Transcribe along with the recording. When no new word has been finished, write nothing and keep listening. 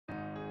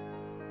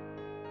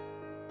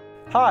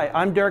Hi,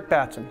 I'm Derek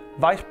Batson,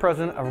 Vice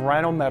President of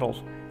Rhino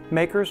Metals,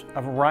 makers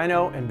of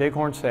Rhino and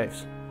Bighorn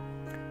safes.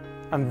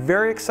 I'm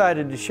very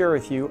excited to share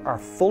with you our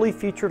fully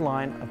featured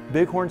line of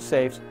Bighorn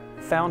safes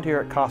found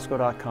here at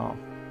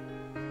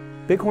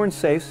Costco.com. Bighorn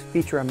safes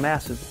feature a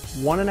massive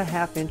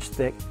 1.5-inch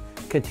thick,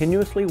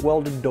 continuously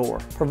welded door,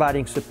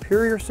 providing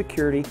superior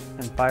security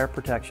and fire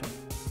protection.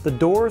 The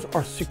doors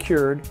are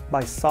secured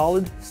by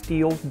solid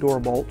steel door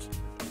bolts,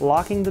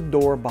 locking the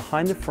door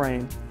behind the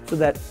frame so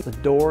that the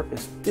door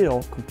is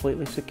still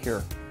completely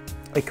secure.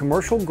 A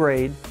commercial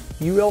grade,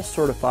 UL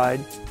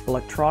certified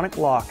electronic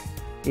lock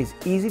is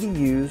easy to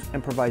use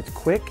and provides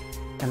quick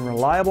and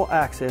reliable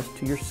access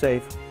to your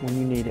safe when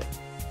you need it.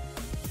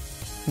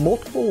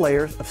 Multiple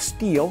layers of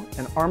steel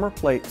and armor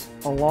plates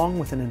along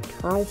with an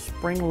internal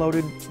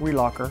spring-loaded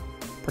relocker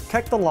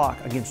protect the lock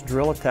against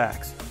drill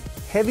attacks.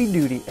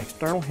 Heavy-duty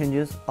external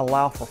hinges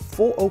allow for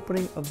full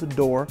opening of the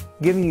door,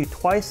 giving you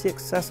twice the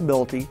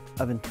accessibility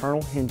of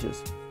internal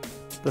hinges.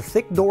 The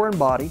thick door and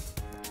body,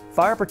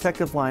 fire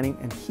protective lining,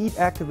 and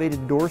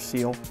heat-activated door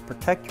seal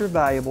protect your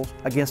valuables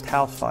against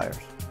house fires.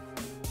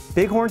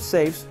 Bighorn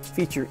safes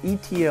feature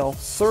ETL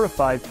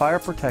certified fire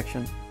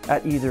protection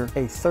at either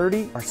a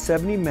 30 or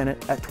 70 minute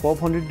at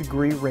 1200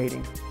 degree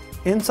rating.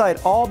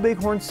 Inside all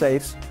Bighorn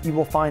safes, you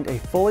will find a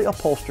fully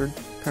upholstered,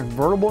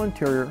 convertible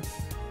interior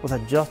with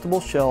adjustable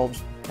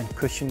shelves and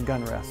cushioned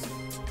gun rests.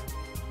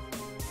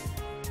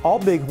 All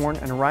Bighorn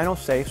and Rhino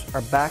safes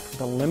are backed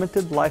with a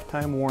limited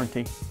lifetime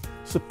warranty,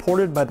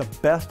 supported by the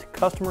best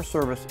customer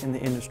service in the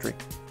industry.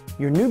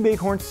 Your new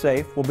Bighorn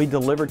safe will be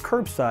delivered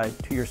curbside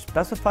to your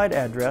specified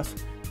address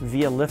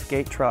via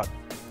liftgate truck.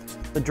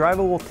 The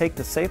driver will take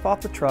the safe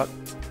off the truck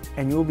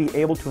and you will be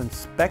able to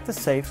inspect the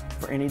safe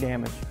for any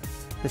damage.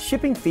 The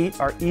shipping feet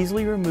are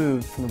easily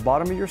removed from the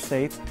bottom of your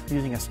safe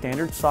using a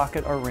standard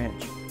socket or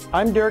wrench.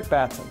 I'm Derek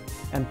Batson,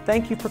 and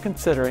thank you for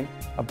considering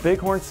a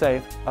Bighorn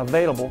safe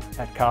available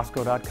at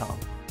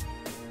Costco.com.